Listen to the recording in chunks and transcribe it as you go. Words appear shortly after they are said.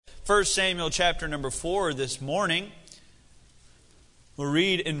1 Samuel chapter number 4 this morning. We'll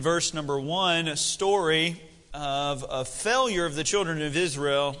read in verse number 1 a story of a failure of the children of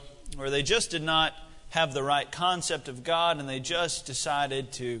Israel where they just did not have the right concept of God and they just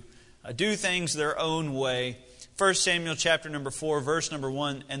decided to do things their own way. 1 Samuel chapter number 4 verse number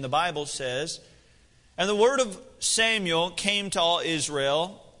 1, and the Bible says, "And the word of Samuel came to all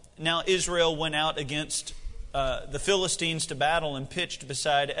Israel. Now Israel went out against the Philistines to battle and pitched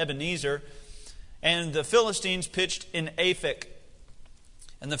beside Ebenezer. And the Philistines pitched in Aphek.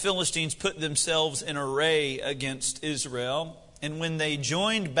 And the Philistines put themselves in array against Israel. And when they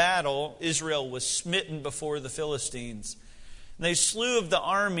joined battle, Israel was smitten before the Philistines. And they slew of the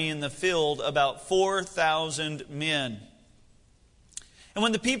army in the field about 4,000 men. And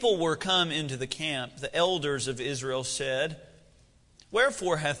when the people were come into the camp, the elders of Israel said,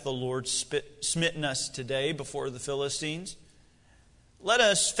 Wherefore hath the Lord smitten us today before the Philistines? Let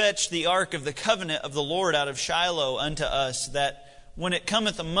us fetch the ark of the covenant of the Lord out of Shiloh unto us, that when it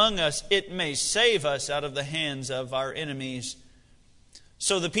cometh among us, it may save us out of the hands of our enemies.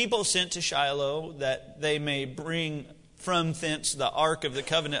 So the people sent to Shiloh, that they may bring from thence the ark of the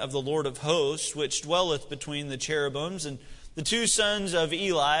covenant of the Lord of hosts, which dwelleth between the cherubims. And the two sons of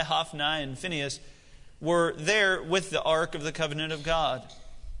Eli, Hophni and Phinehas, were there with the ark of the covenant of God.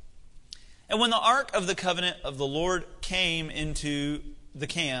 And when the ark of the covenant of the Lord came into the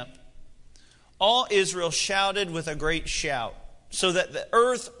camp, all Israel shouted with a great shout, so that the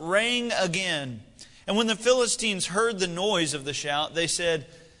earth rang again. And when the Philistines heard the noise of the shout, they said,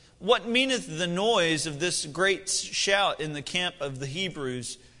 What meaneth the noise of this great shout in the camp of the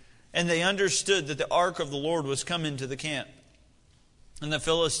Hebrews? And they understood that the ark of the Lord was come into the camp. And the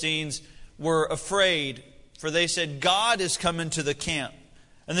Philistines were afraid, for they said, God is come into the camp.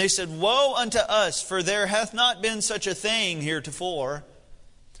 And they said, Woe unto us, for there hath not been such a thing heretofore.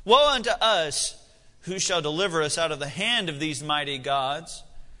 Woe unto us, who shall deliver us out of the hand of these mighty gods?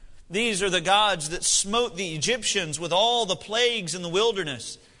 These are the gods that smote the Egyptians with all the plagues in the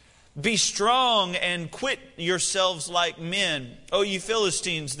wilderness. Be strong and quit yourselves like men, O ye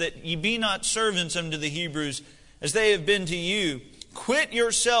Philistines, that ye be not servants unto the Hebrews, as they have been to you. Quit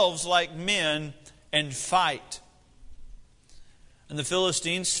yourselves like men and fight. And the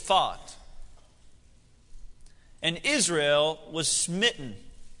Philistines fought. And Israel was smitten.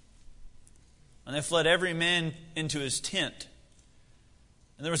 And they fled every man into his tent.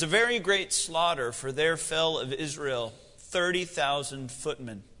 And there was a very great slaughter, for there fell of Israel 30,000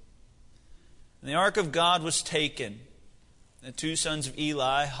 footmen. And the ark of God was taken. The two sons of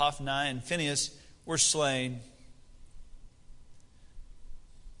Eli, Hophni and Phinehas, were slain.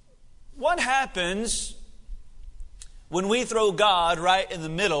 What happens when we throw God right in the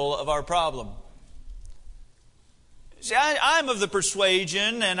middle of our problem? See, I'm of the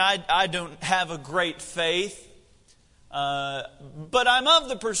persuasion, and I don't have a great faith, but I'm of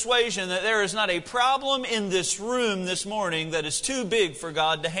the persuasion that there is not a problem in this room this morning that is too big for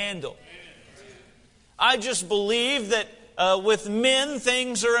God to handle. I just believe that with men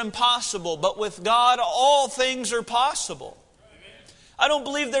things are impossible, but with God all things are possible. I don't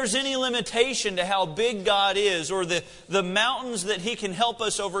believe there's any limitation to how big God is or the mountains that He can help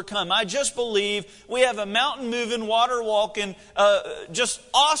us overcome. I just believe we have a mountain-moving, water-walking, just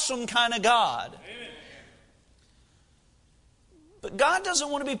awesome kind of God. Amen. But God doesn't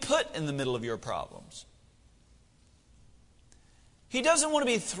want to be put in the middle of your problems. He doesn't want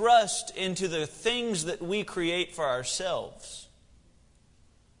to be thrust into the things that we create for ourselves.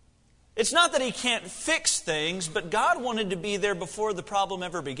 It's not that He can't fix things, but God wanted to be there before the problem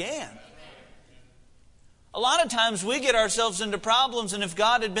ever began. A lot of times we get ourselves into problems, and if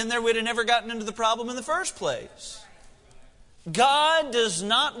God had been there, we'd have never gotten into the problem in the first place. God does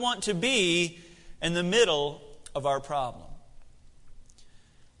not want to be in the middle of our problem.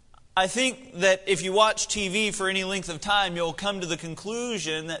 I think that if you watch TV for any length of time, you'll come to the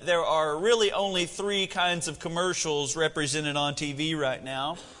conclusion that there are really only three kinds of commercials represented on TV right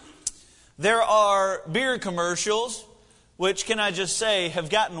now. There are beer commercials, which, can I just say,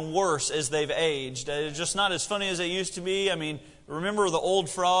 have gotten worse as they've aged. They're just not as funny as they used to be. I mean, remember the old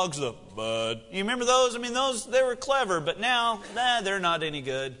frogs, the Bud? You remember those? I mean, they were clever, but now, they're not any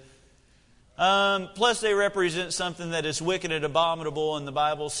good. Plus, they represent something that is wicked and abominable, and the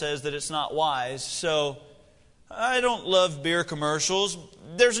Bible says that it's not wise. So, I don't love beer commercials.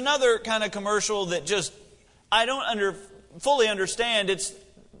 There's another kind of commercial that just, I don't fully understand. It's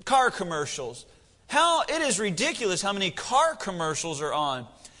car commercials. It is ridiculous how many car commercials are on.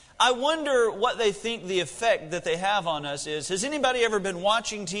 I wonder what they think the effect that they have on us is. Has anybody ever been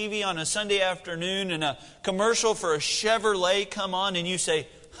watching TV on a Sunday afternoon and a commercial for a Chevrolet come on and you say,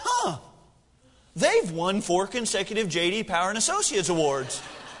 they've won 4 consecutive J.D. Power and Associates awards.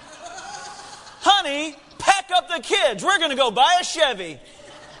 Honey, pack up the kids. We're going to go buy a Chevy.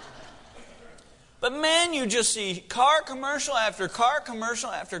 But man, you just see car commercial after car commercial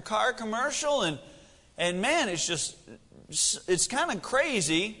after car commercial. And man, it's kind of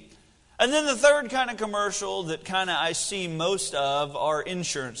crazy. And then the third kind of commercial that kind of I see most of are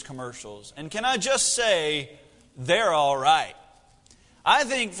insurance commercials. And can I just say, they're all right. I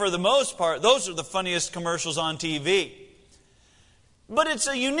think for the most part, those are the funniest commercials on TV. But it's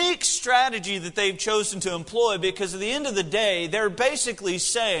a unique strategy that they've chosen to employ because at the end of the day, they're basically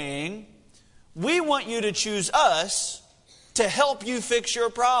saying, we want you to choose us to help you fix your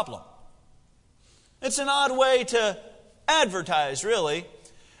problem. It's an odd way to advertise, really.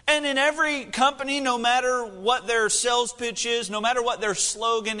 And in every company, no matter what their sales pitch is, no matter what their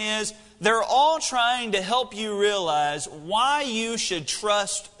slogan is, they're all trying to help you realize why you should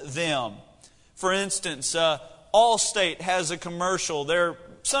trust them. For instance, Allstate has a commercial. They're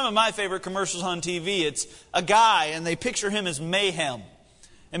some of my favorite commercials on TV. It's a guy, and they picture him as mayhem.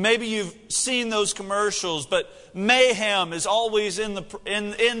 And maybe you've seen those commercials, but mayhem is always in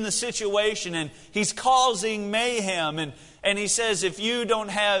the situation, and he's causing mayhem. And he says, if you don't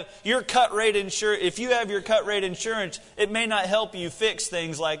have your cut rate insurance, if you have your cut rate insurance, it may not help you fix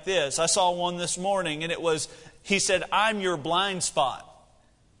things like this. I saw one this morning, and he said, I'm your blind spot.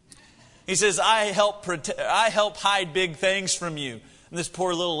 He says, I help hide big things from you. And this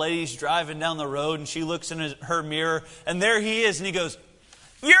poor little lady's driving down the road, and she looks in her mirror, and there he is, and he goes,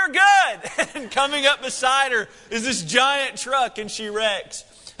 you're good! And coming up beside her is this giant truck, and she wrecks.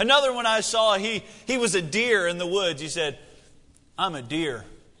 Another one I saw, he was a deer in the woods. He said, I'm a deer,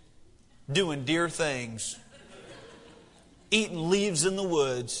 doing deer things, eating leaves in the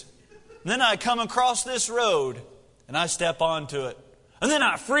woods. And then I come across this road, and I step onto it. And then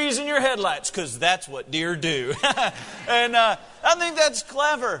I freeze in your headlights, because that's what deer do. And I think that's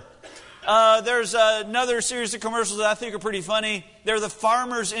clever. There's another series of commercials that I think are pretty funny. They're the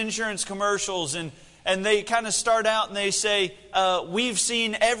farmers' insurance commercials, and they kind of start out and they say, we've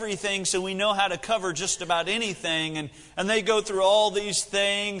seen everything, so we know how to cover just about anything. And they go through all these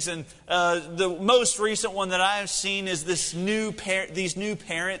things. And the most recent one that I've seen is these new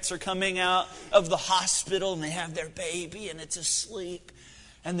parents are coming out of the hospital, and they have their baby, and it's asleep.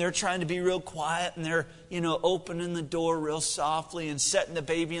 And they're trying to be real quiet, and they're, opening the door real softly and setting the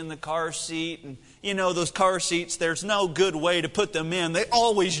baby in the car seat. And, those car seats, there's no good way to put them in. They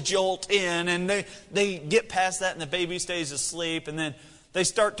always jolt in, and they get past that, and the baby stays asleep. And then they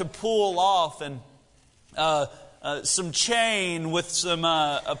start to pull off, and some chain with some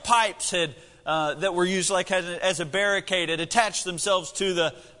pipes that were used like as a barricade had attached themselves to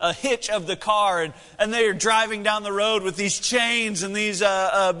the hitch of the car, and they are driving down the road with these chains and these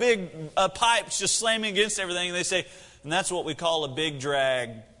big pipes just slamming against everything. And they say, and that's what we call a big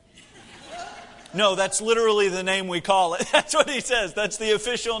drag. No, that's literally the name we call it. That's what he says. That's the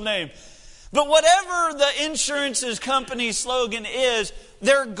official name. But whatever the insurance company's slogan is,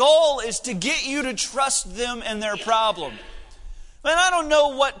 their goal is to get you to trust them and their problem. And I don't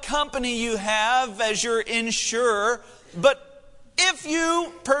know what company you have as your insurer, but if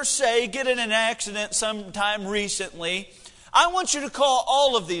you, per se, get in an accident sometime recently, I want you to call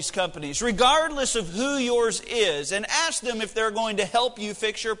all of these companies, regardless of who yours is, and ask them if they're going to help you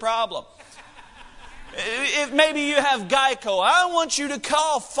fix your problem. If maybe you have Geico, I want you to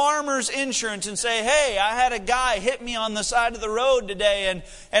call Farmers Insurance and say, hey, I had a guy hit me on the side of the road today,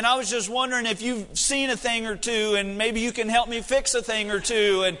 and I was just wondering if you've seen a thing or two, and maybe you can help me fix a thing or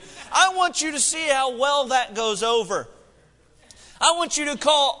two. And I want you to see how well that goes over. I want you to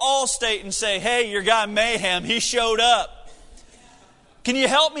call Allstate and say, hey, your guy Mayhem, he showed up. Can you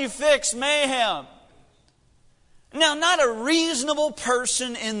help me fix Mayhem? Now, not a reasonable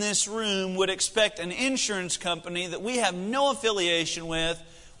person in this room would expect an insurance company that we have no affiliation with.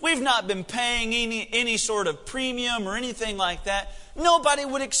 We've not been paying any sort of premium or anything like that. Nobody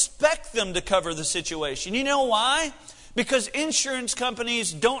would expect them to cover the situation. You know why? Because insurance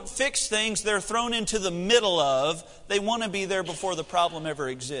companies don't fix things they're thrown into the middle of. They want to be there before the problem ever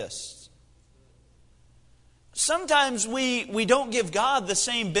exists. Sometimes we don't give God the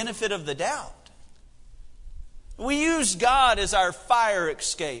same benefit of the doubt. We use God as our fire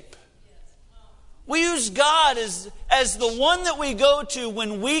escape. We use God as the one that we go to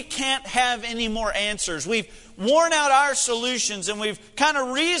when we can't have any more answers. We've worn out our solutions, and we've kind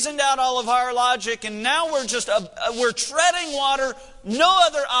of reasoned out all of our logic, and now we're treading water, no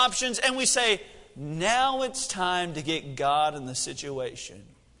other options, and we say, now it's time to get God in the situation.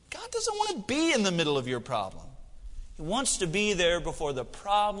 God doesn't want to be in the middle of your problem. He He wants to be there before the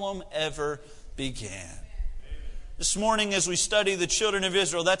problem ever began. This morning as we study the children of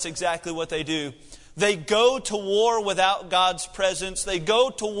Israel, that's exactly what they do. They go to war without God's presence. They go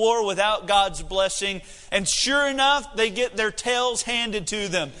to war without God's blessing. And sure enough, they get their tails handed to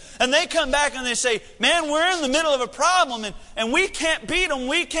them. And they come back and they say, man, we're in the middle of a problem and we can't beat them.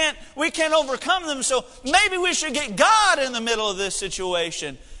 We can't overcome them. So maybe we should get God in the middle of this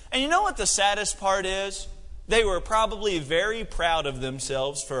situation. And you know what the saddest part is? They were probably very proud of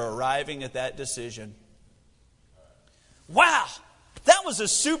themselves for arriving at that decision. Wow! That was a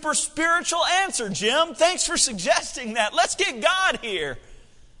super spiritual answer, Jim. Thanks for suggesting that. Let's get God here.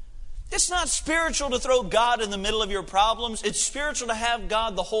 It's not spiritual to throw God in the middle of your problems. It's spiritual to have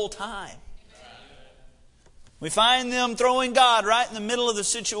God the whole time. We find them throwing God right in the middle of the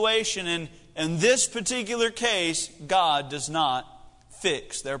situation. And in this particular case, God does not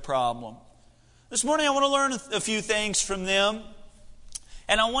fix their problem. This morning I want to learn a few things from them.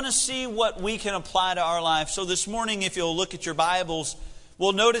 And I want to see what we can apply to our life. So this morning, if you'll look at your Bibles,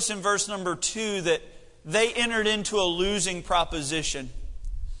 we'll notice in verse number 2 that they entered into a losing proposition.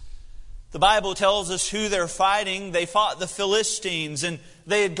 The Bible tells us who they're fighting. They fought the Philistines, and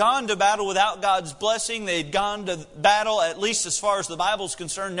they had gone to battle without God's blessing. They had gone to battle, at least as far as the Bible's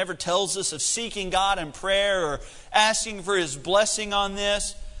concerned, never tells us of seeking God in prayer or asking for His blessing on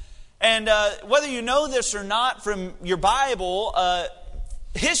this. And whether you know this or not from your Bible,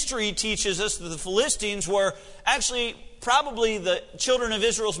 history teaches us that the Philistines were actually probably the children of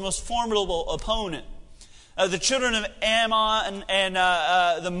Israel's most formidable opponent. The children of Ammon and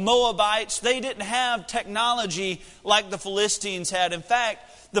the Moabites, they didn't have technology like the Philistines had. In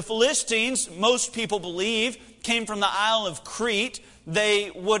fact, the Philistines, most people believe, came from the Isle of Crete. They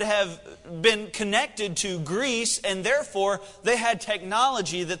would have been connected to Greece, and therefore they had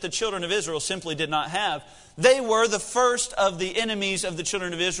technology that the children of Israel simply did not have. They were the first of the enemies of the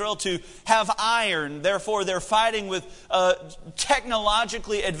children of Israel to have iron. Therefore, they're fighting with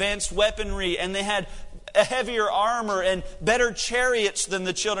technologically advanced weaponry, and they had a heavier armor and better chariots than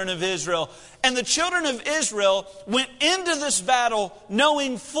the children of Israel. And the children of Israel went into this battle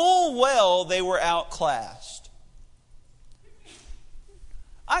knowing full well they were outclassed.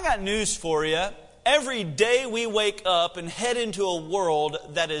 I got news for you. Every day we wake up and head into a world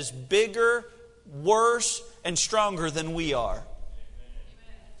that is bigger, worse, and stronger than we are.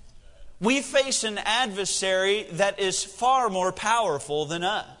 We face an adversary that is far more powerful than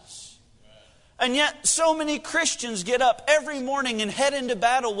us. And yet so many Christians get up every morning and head into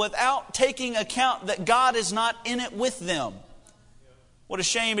battle without taking account that God is not in it with them. What a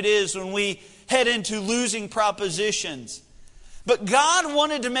shame it is when we head into losing propositions. But God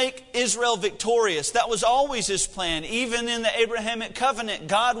wanted to make Israel victorious. That was always His plan. Even in the Abrahamic covenant,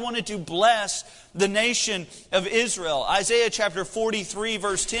 God wanted to bless the nation of Israel. Isaiah chapter 43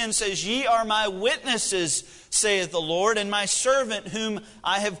 verse 10 says, "Ye are my witnesses, saith the Lord, and my servant whom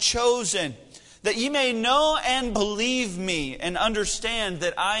I have chosen, that ye may know and believe me, and understand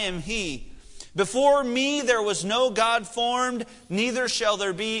that I am He. Before me there was no God formed, neither shall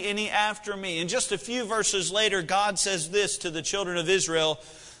there be any after me." And just a few verses later, God says this to the children of Israel,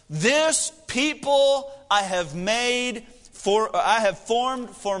 "This people I have formed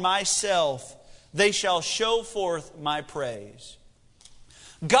for myself. They shall show forth my praise."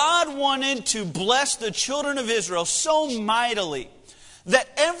 God wanted to bless the children of Israel so mightily that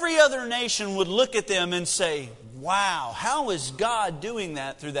every other nation would look at them and say, wow, how is God doing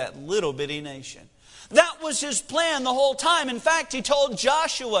that through that little bitty nation? That was His plan the whole time. In fact, He told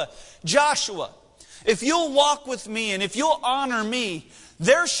Joshua, if you'll walk with me and if you'll honor me,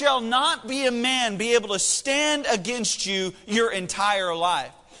 there shall not be a man be able to stand against you your entire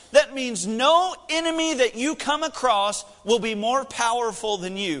life. That means no enemy that you come across will be more powerful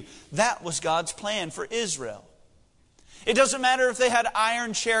than you. That was God's plan for Israel. It doesn't matter if they had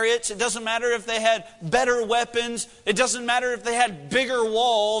iron chariots. It doesn't matter if they had better weapons. It doesn't matter if they had bigger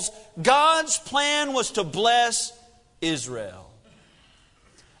walls. God's plan was to bless Israel.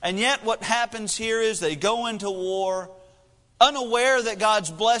 And yet what happens here is they go into war unaware that God's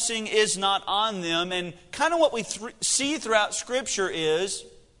blessing is not on them. And kind of what we see throughout Scripture is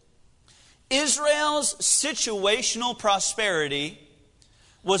Israel's situational prosperity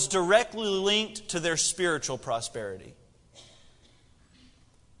was directly linked to their spiritual prosperity.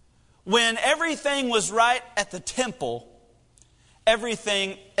 When everything was right at the temple,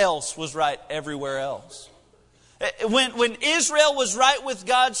 everything else was right everywhere else. When Israel was right with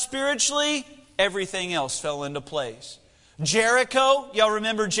God spiritually, everything else fell into place. Jericho, y'all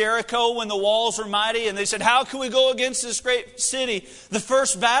remember Jericho when the walls were mighty and they said, how can we go against this great city? The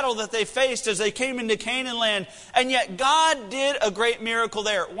first battle that they faced as they came into Canaan land. And yet God did a great miracle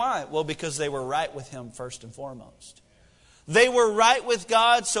there. Why? Well, because they were right with Him first and foremost. They were right with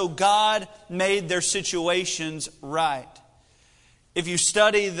God, so God made their situations right. If you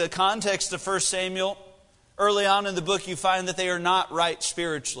study the context of 1 Samuel, early on in the book you find that they are not right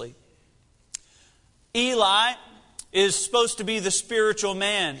spiritually. Eli is supposed to be the spiritual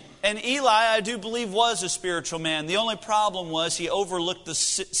man. And Eli, I do believe, was a spiritual man. The only problem was he overlooked the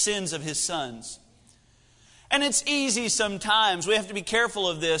sins of his sons. And it's easy sometimes, we have to be careful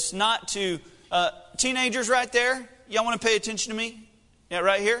of this, not to... teenagers right there, y'all want to pay attention to me? Yeah,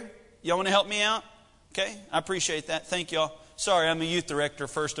 right here? Y'all want to help me out? Okay, I appreciate that. Thank y'all. Sorry, I'm a youth director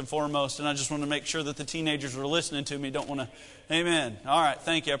first and foremost, and I just want to make sure that the teenagers who are listening to me don't want to... Amen. All right,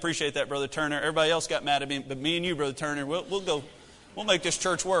 thank you. I appreciate that, Brother Turner. Everybody else got mad at me, but me and you, Brother Turner, we'll make this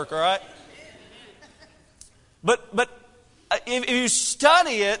church work, all right? But if you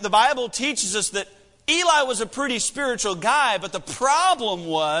study it, the Bible teaches us that Eli was a pretty spiritual guy, but the problem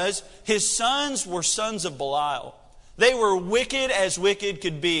was his sons were sons of Belial. They were wicked as wicked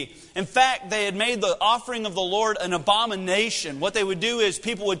could be. In fact, they had made the offering of the Lord an abomination. What they would do is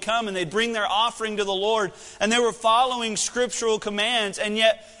people would come and they'd bring their offering to the Lord, and they were following scriptural commands, and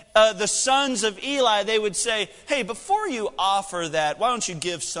yet the sons of Eli, they would say, hey, before you offer that, why don't you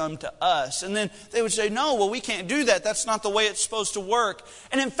give some to us? And then they would say, no, well, we can't do that. That's not the way it's supposed to work.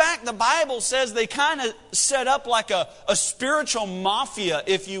 And in fact, the Bible says they kind of set up like a spiritual mafia,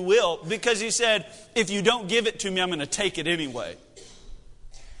 if you will, because he said, if you don't give it to me, I'm going to take it anyway.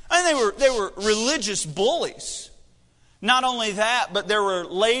 And they were religious bullies. Not only that, but there were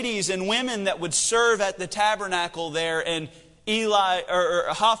ladies and women that would serve at the tabernacle there, and Eli or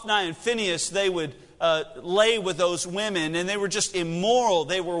Hophni and Phinehas, they would lay with those women, and they were just immoral.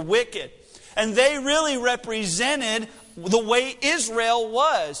 They were wicked. And they really represented the way Israel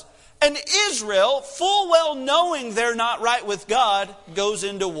was. And Israel, full well knowing they're not right with God, goes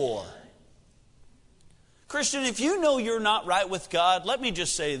into war. Christian, if you know you're not right with God, let me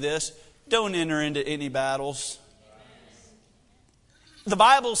just say this. Don't enter into any battles. The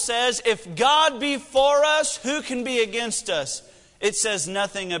Bible says, if God be for us, who can be against us? It says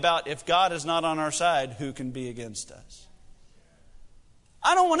nothing about if God is not on our side, who can be against us?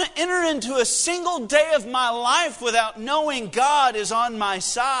 I don't want to enter into a single day of my life without knowing God is on my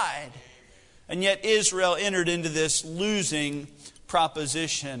side. And yet Israel entered into this losing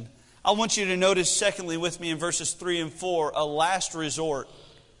proposition. I want you to notice, secondly, with me in verses 3 and 4, a last resort.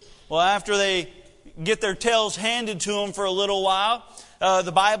 Well, after they get their tails handed to them for a little while,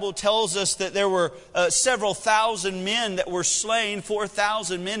 the Bible tells us that there were several thousand men that were slain,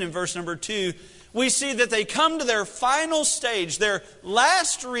 4,000 men in verse number 2. We see that they come to their final stage, their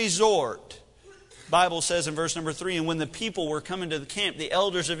last resort. The Bible says in verse number 3, and when the people were coming to the camp, the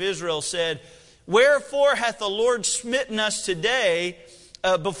elders of Israel said, wherefore hath the Lord smitten us today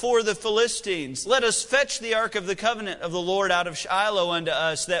before the Philistines? Let us fetch the ark of the covenant of the Lord out of Shiloh unto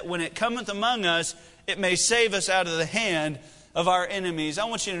us, that when it cometh among us, it may save us out of the hand of our enemies. I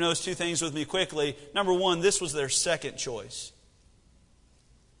want you to notice two things with me quickly. Number one, this was their second choice.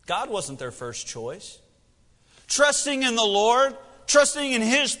 God wasn't their first choice. Trusting in the Lord, trusting in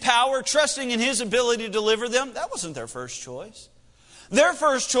His power, trusting in His ability to deliver them, that wasn't their first choice. Their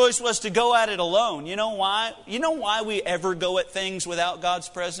first choice was to go at it alone. You know why? You know why we ever go at things without God's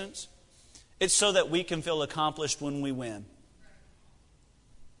presence? It's so that we can feel accomplished when we win.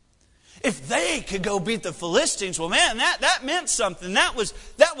 If they could go beat the Philistines, well, man, that meant something. That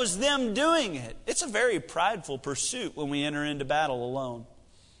was them doing it. It's a very prideful pursuit when we enter into battle alone.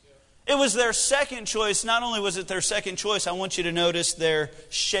 It was their second choice. Not only was it their second choice, I want you to notice their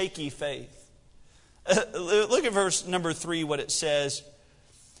shaky faith. Look at verse number 3, what it says.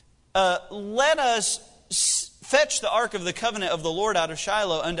 Let us fetch the ark of the covenant of the Lord out of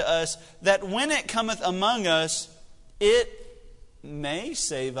Shiloh unto us, that when it cometh among us, it may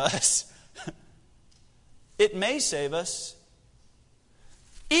save us. It may save us.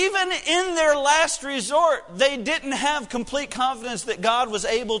 Even in their last resort, they didn't have complete confidence that God was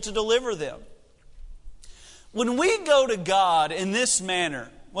able to deliver them. When we go to God in this manner,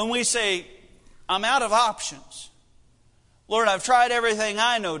 when we say, I'm out of options. Lord, I've tried everything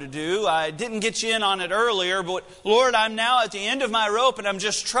I know to do. I didn't get you in on it earlier, but Lord, I'm now at the end of my rope and I'm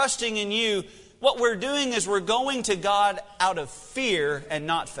just trusting in you. What we're doing is we're going to God out of fear and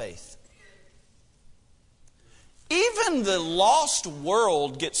not faith. Even the lost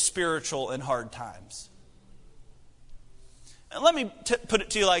world gets spiritual in hard times. And let me put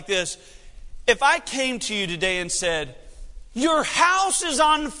it to you like this. If I came to you today and said, Your house is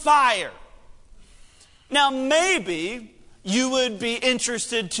on fire. Now, maybe you would be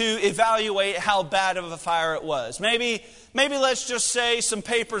interested to evaluate how bad of a fire it was. Maybe let's just say some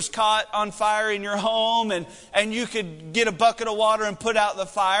papers caught on fire in your home and you could get a bucket of water and put out the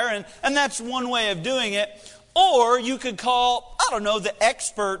fire. And that's one way of doing it. Or you could call, the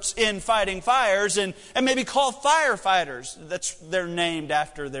experts in fighting fires and maybe call firefighters. They're named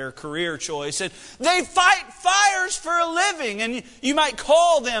after their career choice. And they fight fires for a living. And you might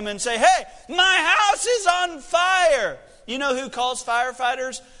call them and say, hey, my house is on fire. You know who calls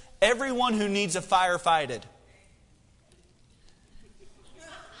firefighters? Everyone who needs a fire fighted.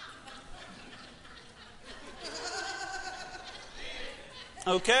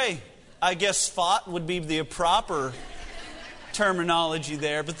 Okay, I guess fought would be the proper terminology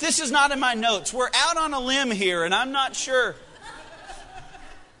there. But this is not in my notes. We're out on a limb here, and I'm not sure.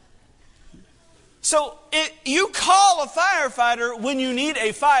 So you call a firefighter when you need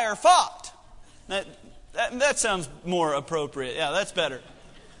a fire fought. That sounds more appropriate. Yeah, that's better.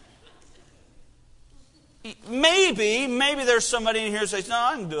 Maybe there's somebody in here who says, no,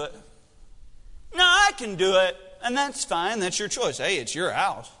 I can do it. No, I can do it. And that's fine. That's your choice. Hey, it's your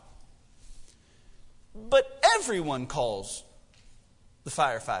house. But everyone calls the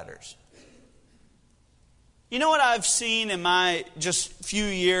firefighters. You know what I've seen in my just few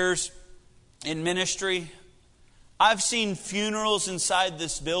years in ministry? I've seen funerals inside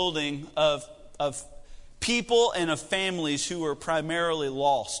this building of people and of families who were primarily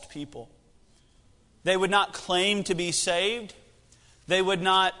lost people. They would not claim to be saved. They would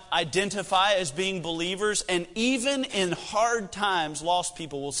not identify as being believers. And even in hard times, lost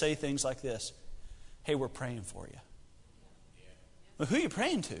people will say things like this. Hey, we're praying for you. Well, who are you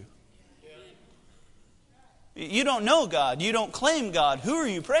praying to? You don't know God. You don't claim God. Who are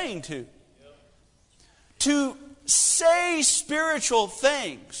you praying to? To say spiritual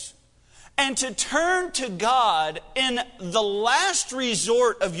things and to turn to God in the last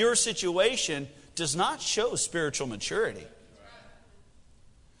resort of your situation does not show spiritual maturity.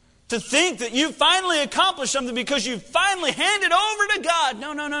 To think that you've finally accomplished something because you've finally handed over to God.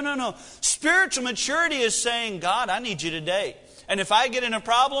 No. Spiritual maturity is saying, God, I need you today. And if I get in a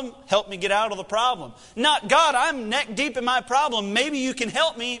problem, help me get out of the problem. Not, God, I'm neck deep in my problem. Maybe you can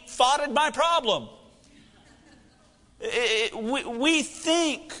help me fight my problem. We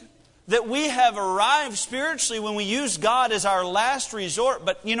think that we have arrived spiritually when we use God as our last resort.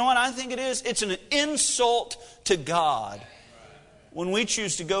 But you know what I think it is? It's an insult to God when we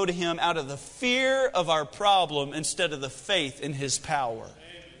choose to go to Him out of the fear of our problem instead of the faith in His power.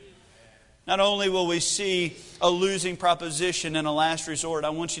 Not only will we see a losing proposition and a last resort, I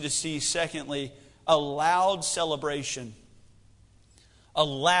want you to see, secondly, a loud celebration. A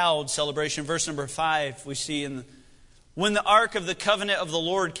loud celebration. Verse number 5, we see when the ark of the covenant of the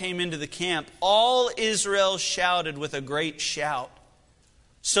Lord came into the camp, all Israel shouted with a great shout,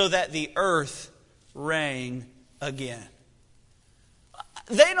 so that the earth rang again.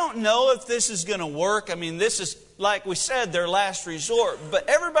 They don't know if this is going to work. I mean, this is, like we said, their last resort. But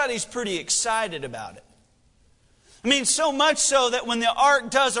everybody's pretty excited about it. I mean, so much so that when the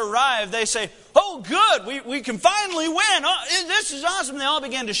ark does arrive, they say, oh, good, we can finally win. Oh, this is awesome. They all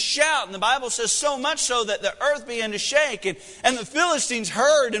began to shout. And the Bible says so much so that the earth began to shake. And the Philistines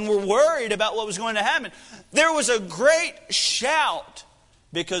heard and were worried about what was going to happen. There was a great shout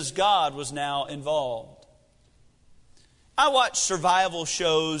because God was now involved. I watch survival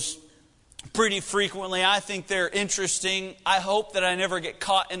shows pretty frequently. I think they're interesting. I hope that I never get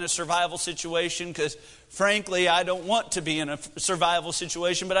caught in a survival situation because, frankly, I don't want to be in a survival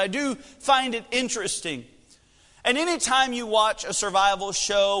situation, but I do find it interesting. And anytime you watch a survival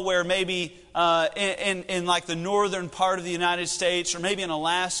show where maybe in like the northern part of the United States or maybe in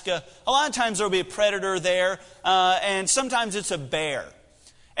Alaska, a lot of times there will be a predator there, and sometimes it's a bear.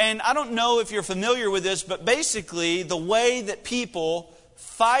 And I don't know if you're familiar with this, but basically the way that people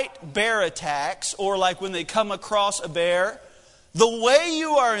fight bear attacks, or like when they come across a bear, the way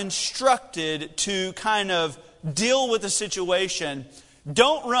you are instructed to kind of deal with the situation,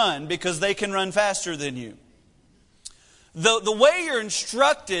 don't run because they can run faster than you. The way you're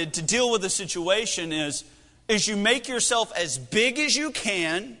instructed to deal with the situation is you make yourself as big as you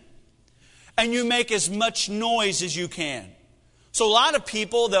can and you make as much noise as you can. So a lot of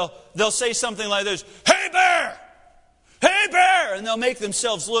people, they'll say something like this, "Hey bear! Hey bear!" And they'll make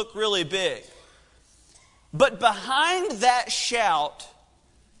themselves look really big. But behind that shout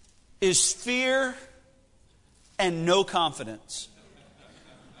is fear and no confidence.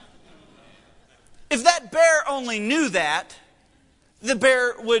 If that bear only knew that, the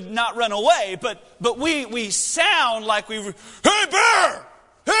bear would not run away, but we sound like hey bear,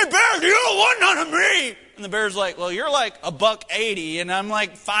 do you want none of me? And the bear's like, well, you're like $180 and I'm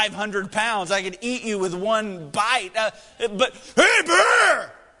like 500 pounds. I could eat you with one bite. But hey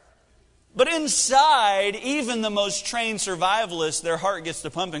bear! But inside, even the most trained survivalists, their heart gets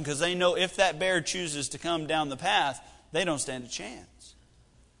to pumping because they know if that bear chooses to come down the path, they don't stand a chance.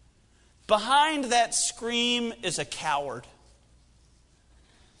 Behind that scream is a coward.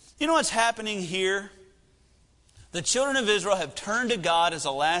 You know what's happening here? The children of Israel have turned to God as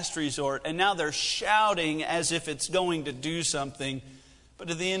a last resort, and now they're shouting as if it's going to do something. But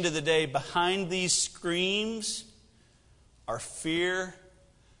at the end of the day, behind these screams are fear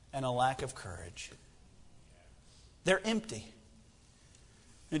and a lack of courage. They're empty.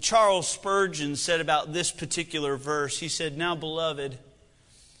 And Charles Spurgeon said about this particular verse, he said, now, beloved,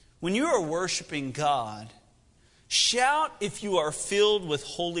 when you are worshiping God, shout if you are filled with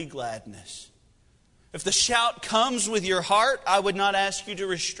holy gladness. If the shout comes with your heart, I would not ask you to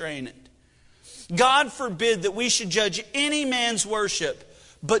restrain it. God forbid that we should judge any man's worship,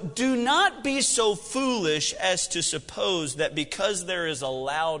 but do not be so foolish as to suppose that because there is a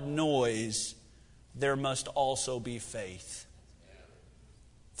loud noise, there must also be faith.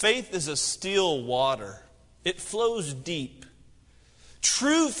 Faith is a still water. It flows deep.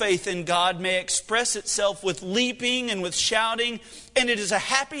 True faith in God may express itself with leaping and with shouting, and it is a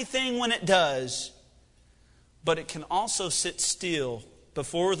happy thing when it does. But it can also sit still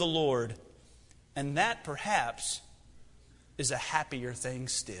before the Lord, and that perhaps is a happier thing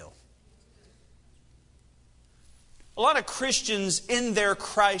still. A lot of Christians in their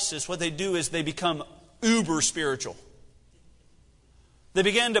crisis, what they do is they become uber spiritual. They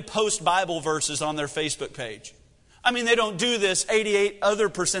begin to post Bible verses on their Facebook page. I mean, they don't do this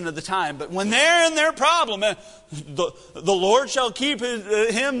 88% of the time, but when they're in their problem, the Lord shall keep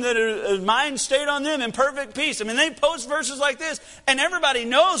him that his mind stayed on them in perfect peace. I mean, they post verses like this, and everybody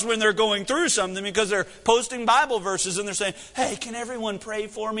knows when they're going through something because they're posting Bible verses and they're saying, hey, can everyone pray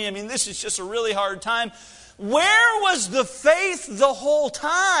for me? I mean, this is just a really hard time. Where was the faith the whole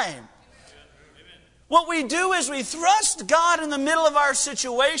time? What we do is we thrust God in the middle of our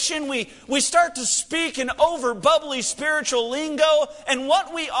situation. We start to speak in over bubbly spiritual lingo. And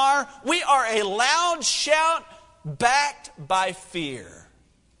what we are a loud shout backed by fear.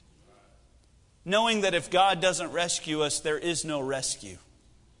 Knowing that if God doesn't rescue us, there is no rescue.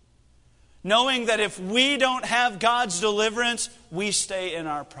 Knowing that if we don't have God's deliverance, we stay in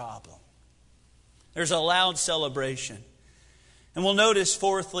our problem. There's a loud celebration. And we'll notice,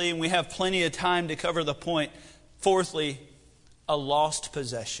 fourthly, and we have plenty of time to cover the point, fourthly, a lost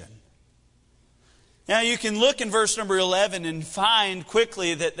possession. Now you can look in verse number 11 and find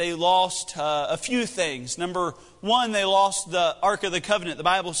quickly that they lost a few things. Number one, they lost the Ark of the Covenant. The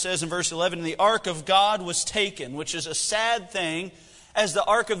Bible says in verse 11, the Ark of God was taken, which is a sad thing, as the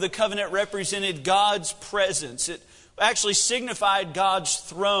Ark of the Covenant represented God's presence. It actually signified God's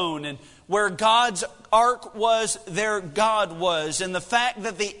throne, and where God's ark was, there God was. And the fact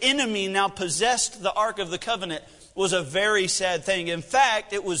that the enemy now possessed the Ark of the Covenant was a very sad thing. In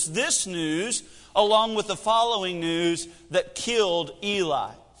fact, it was this news, along with the following news, that killed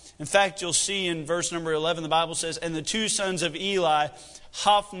Eli. In fact, you'll see in verse number 11, the Bible says, and the two sons of Eli,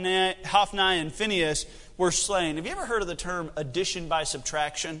 Hophni and Phinehas, were slain. Have you ever heard of the term addition by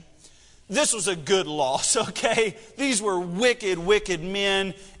subtraction? This was a good loss, okay? These were wicked, wicked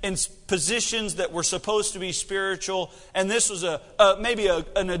men in positions that were supposed to be spiritual. And this was maybe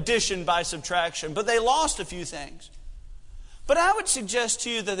an addition by subtraction. But they lost a few things. But I would suggest to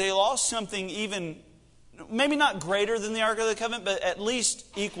you that they lost something even, maybe not greater than the Ark of the Covenant, but at least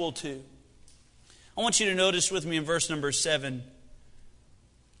equal to. I want you to notice with me in verse number 7,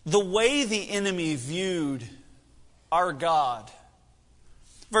 the way the enemy viewed our God.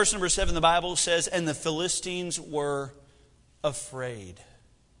 Verse number 7, the Bible says, and the Philistines were afraid.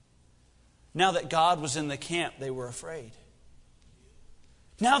 Now that God was in the camp, they were afraid.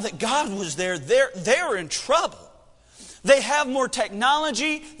 Now that God was there, they're in trouble. They have more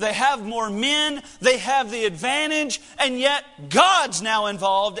technology, they have more men, they have the advantage, and yet God's now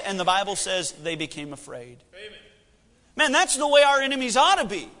involved, and the Bible says they became afraid. Amen. Man, that's the way our enemies ought to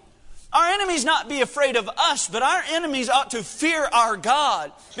be. Our enemies not be afraid of us, but our enemies ought to fear our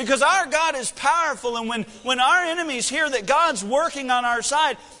God. Because our God is powerful, and when our enemies hear that God's working on our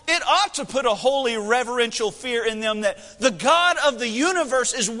side, it ought to put a holy reverential fear in them that the God of the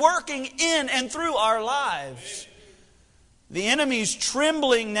universe is working in and through our lives. The enemy's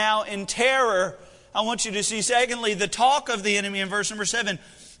trembling now in terror. I want you to see, secondly, the talk of the enemy in verse number 7.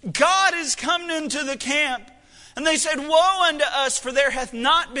 God is coming into the camp. And they said, Woe unto us, for there hath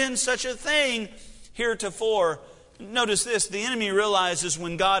not been such a thing heretofore. Notice this, the enemy realizes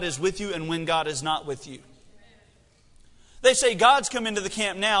when God is with you and when God is not with you. They say, God's come into the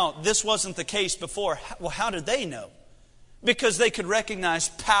camp now. This wasn't the case before. Well, how did they know? Because they could recognize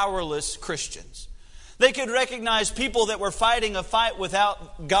powerless Christians. They could recognize people that were fighting a fight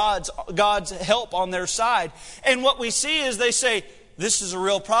without God's help on their side. And what we see is they say, this is a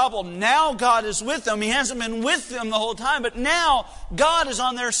real problem. Now God is with them. He hasn't been with them the whole time, but now God is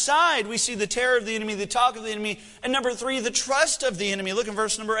on their side. We see the terror of the enemy, the talk of the enemy, and number 3, the trust of the enemy. Look in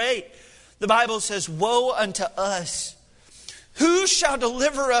verse number 8. The Bible says, Woe unto us! Who shall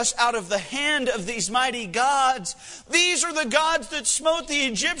deliver us out of the hand of these mighty gods? These are the gods that smote the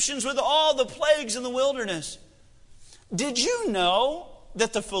Egyptians with all the plagues in the wilderness. Did you know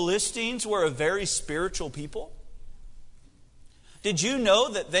that the Philistines were a very spiritual people? Did you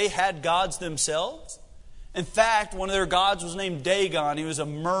know that they had gods themselves? In fact, one of their gods was named Dagon. He was a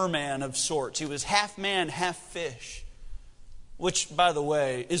merman of sorts. He was half man, half fish. Which, by the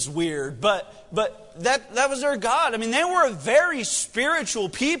way, is weird. But that was their god. I mean, they were a very spiritual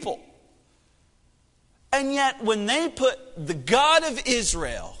people. And yet, when they put the God of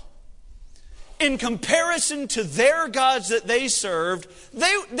Israel in comparison to their gods that they served,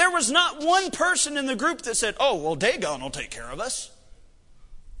 there was not one person in the group that said, oh, well, Dagon will take care of us.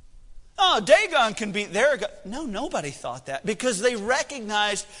 Oh, Dagon can beat their God. No, nobody thought that because they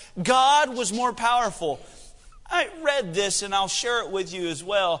recognized God was more powerful. I read this and I'll share it with you as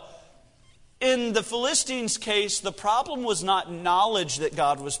well. In the Philistines' case, the problem was not knowledge that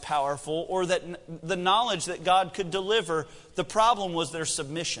God was powerful or that the knowledge that God could deliver. The problem was their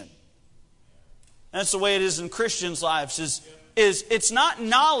submission. That's the way it is in Christians' lives. Is it's not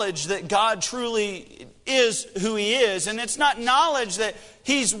knowledge that God truly is who He is. And it's not knowledge that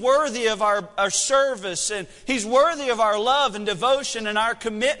He's worthy of our service and He's worthy of our love and devotion and our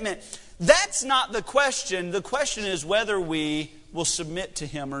commitment. That's not the question. The question is whether we will submit to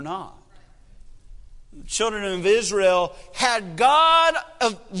Him or not. The children of Israel had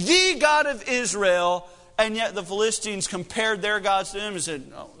the God of Israel, and yet the Philistines compared their gods to Him and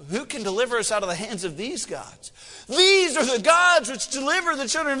said, oh, who can deliver us out of the hands of these gods? These are the gods which delivered the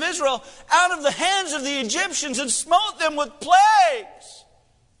children of Israel out of the hands of the Egyptians and smote them with plagues.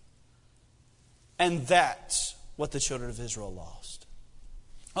 And that's what the children of Israel lost.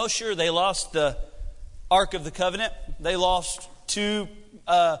 Oh, sure, they lost the Ark of the Covenant. They lost 2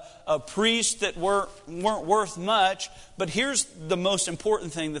 priests that weren't worth much. But here's the most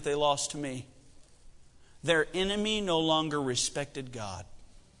important thing that they lost to me. Their enemy no longer respected God.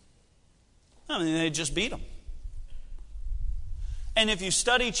 I mean, they just beat them. And if you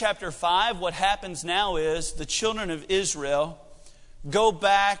study chapter 5, what happens now is the children of Israel go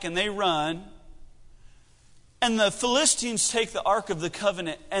back and they run. And the Philistines take the Ark of the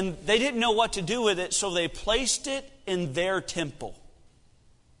Covenant and they didn't know what to do with it, so they placed it in their temple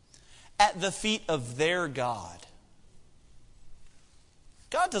at the feet of their God.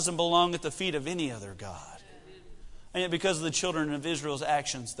 God doesn't belong at the feet of any other God. And yet because of the children of Israel's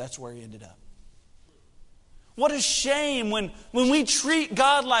actions, that's where He ended up. What a shame when we treat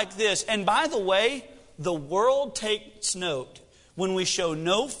God like this. And by the way, the world takes note when we show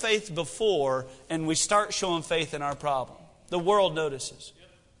no faith before and we start showing faith in our problem. The world notices.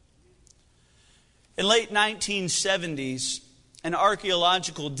 In late 1970s, an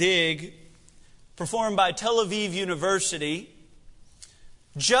archaeological dig performed by Tel Aviv University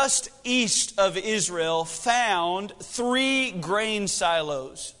just east of Israel found 3 grain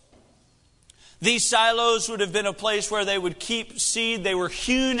silos. These silos would have been a place where they would keep seed. They were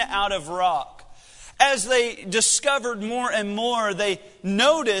hewn out of rock. As they discovered more and more, they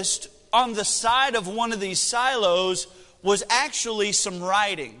noticed on the side of one of these silos was actually some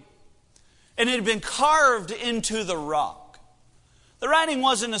writing. And it had been carved into the rock. The writing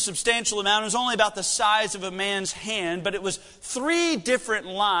wasn't a substantial amount. It was only about the size of a man's hand. But it was 3 different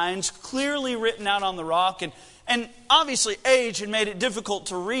lines clearly written out on the rock. And obviously age had made it difficult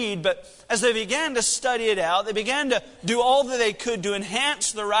to read, but as they began to study it out, they began to do all that they could to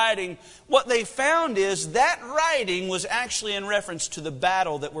enhance the writing. What they found is that writing was actually in reference to the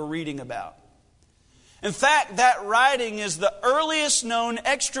battle that we're reading about. In fact, that writing is the earliest known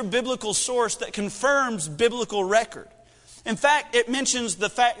extra-biblical source that confirms biblical record. In fact, it mentions the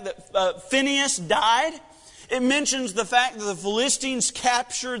fact that Phinehas died. It mentions the fact that the Philistines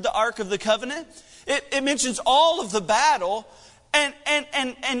captured the Ark of the Covenant. It mentions all of the battle, and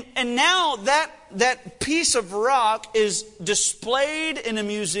now that piece of rock is displayed in a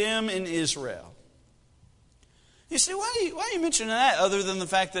museum in Israel. You say, why are you mentioning that other than the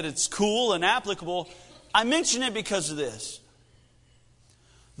fact that it's cool and applicable? I mention it because of this.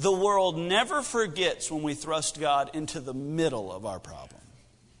 The world never forgets when we thrust God into the middle of our problem.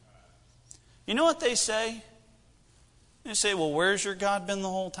 You know what they say? They say, well, where's your God been the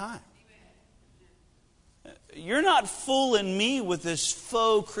whole time? You're not fooling me with this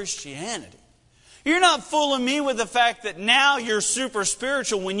faux Christianity. You're not fooling me with the fact that now you're super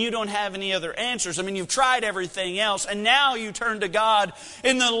spiritual when you don't have any other answers. I mean, you've tried everything else, and now you turn to God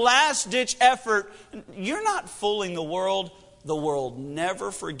in the last-ditch effort. You're not fooling the world. The world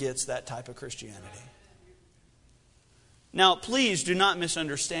never forgets that type of Christianity. Now, please do not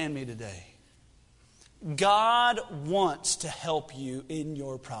misunderstand me today. God wants to help you in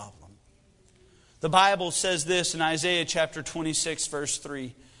your problem. The Bible says this in Isaiah chapter 26, verse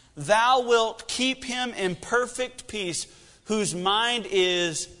 3. Thou wilt keep him in perfect peace, whose mind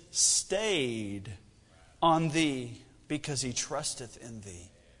is stayed on thee, because he trusteth in thee.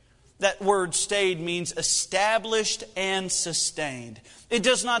 That word stayed means established and sustained. It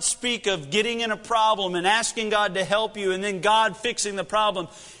does not speak of getting in a problem and asking God to help you and then God fixing the problem.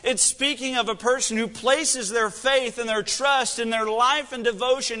 It's speaking of a person who places their faith and their trust and their life and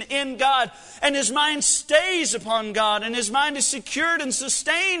devotion in God. And his mind stays upon God and his mind is secured and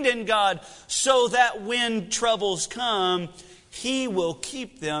sustained in God, so that when troubles come, He will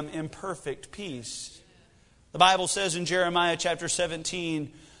keep them in perfect peace. The Bible says in Jeremiah chapter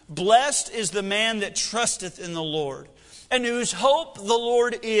 17, blessed is the man that trusteth in the Lord, and whose hope the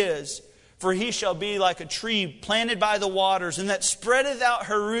Lord is. For he shall be like a tree planted by the waters, and that spreadeth out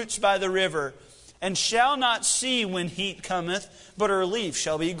her roots by the river, and shall not see when heat cometh, but her leaf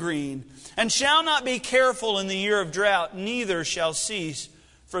shall be green, and shall not be careful in the year of drought, neither shall cease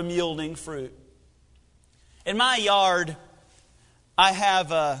from yielding fruit. In my yard, I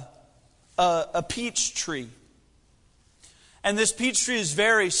have a peach tree. And this peach tree is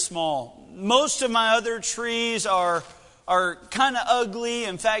very small. Most of my other trees are kind of ugly.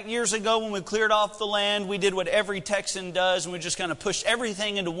 In fact, years ago when we cleared off the land, we did what every Texan does, and we just kind of pushed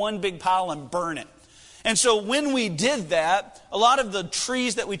everything into one big pile and burn it. And so when we did that, a lot of the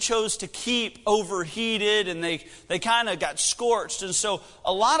trees that we chose to keep overheated, and they kind of got scorched. And so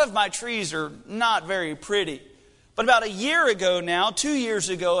a lot of my trees are not very pretty. But about a year ago now, 2 years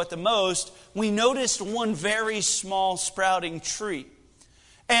ago at the most, we noticed one very small sprouting tree.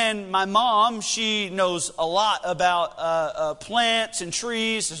 And my mom, she knows a lot about plants and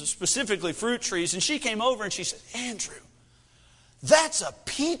trees, specifically fruit trees. And she came over and she said, Andrew, that's a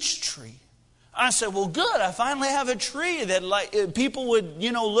peach tree. I said, well, good. I finally have a tree that people would,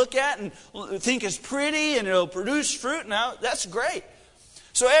 look at and think is pretty and it'll produce fruit. Now, that's great.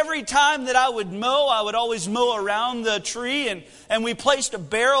 So every time that I would mow, I would always mow around the tree, and we placed a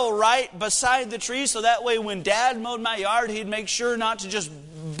barrel right beside the tree, so that way when Dad mowed my yard, he'd make sure not to just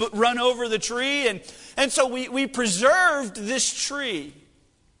run over the tree. And so we preserved this tree.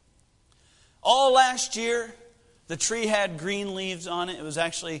 All last year, the tree had green leaves on it. It was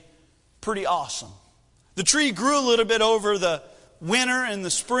actually pretty awesome. The tree grew a little bit over the winter and the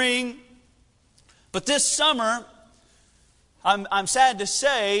spring, but this summer, I'm sad to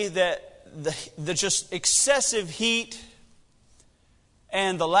say that the just excessive heat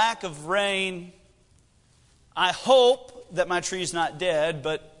and the lack of rain, I hope that my tree's not dead,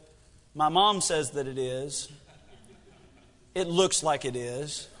 but my mom says that it is. It looks like it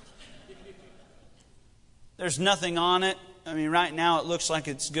is. There's nothing on it. I mean, right now it looks like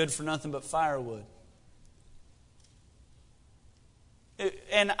it's good for nothing but firewood.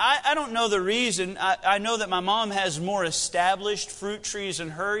 And I don't know the reason. I know that my mom has more established fruit trees in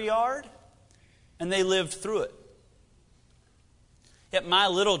her yard, and they lived through it. Yet my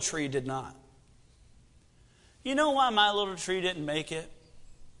little tree did not. You know why my little tree didn't make it?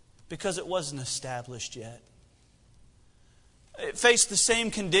 Because it wasn't established yet. It faced the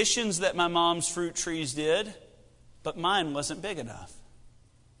same conditions that my mom's fruit trees did, but mine wasn't big enough.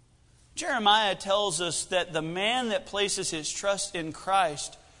 Jeremiah tells us that the man that places his trust in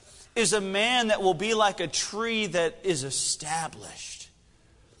Christ is a man that will be like a tree that is established.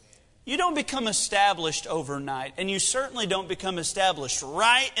 You don't become established overnight, and you certainly don't become established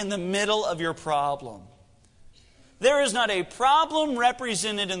right in the middle of your problem. There is not a problem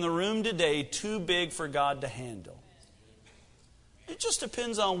represented in the room today too big for God to handle. It just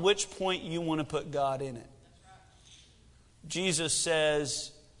depends on which point you want to put God in it. Jesus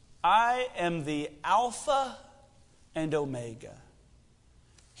says, I am the Alpha and Omega.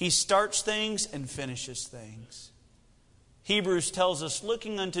 He starts things and finishes things. Hebrews tells us,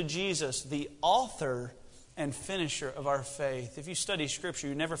 looking unto Jesus, the author and finisher of our faith. If you study Scripture,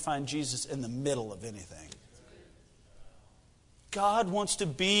 you never find Jesus in the middle of anything. God wants to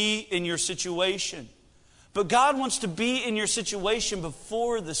be in your situation. But God wants to be in your situation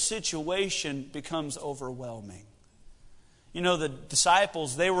before the situation becomes overwhelming. You know, the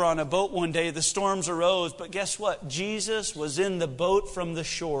disciples, they were on a boat one day. The storms arose. But guess what? Jesus was in the boat from the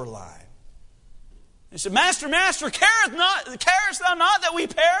shoreline. They said, Master, Master, carest thou not that we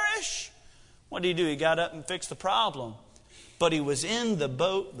perish? What did he do? He got up and fixed the problem. But he was in the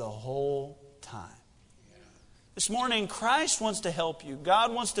boat the whole time. This morning, Christ wants to help you.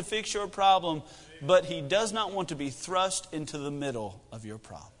 God wants to fix your problem. But He does not want to be thrust into the middle of your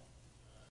problem.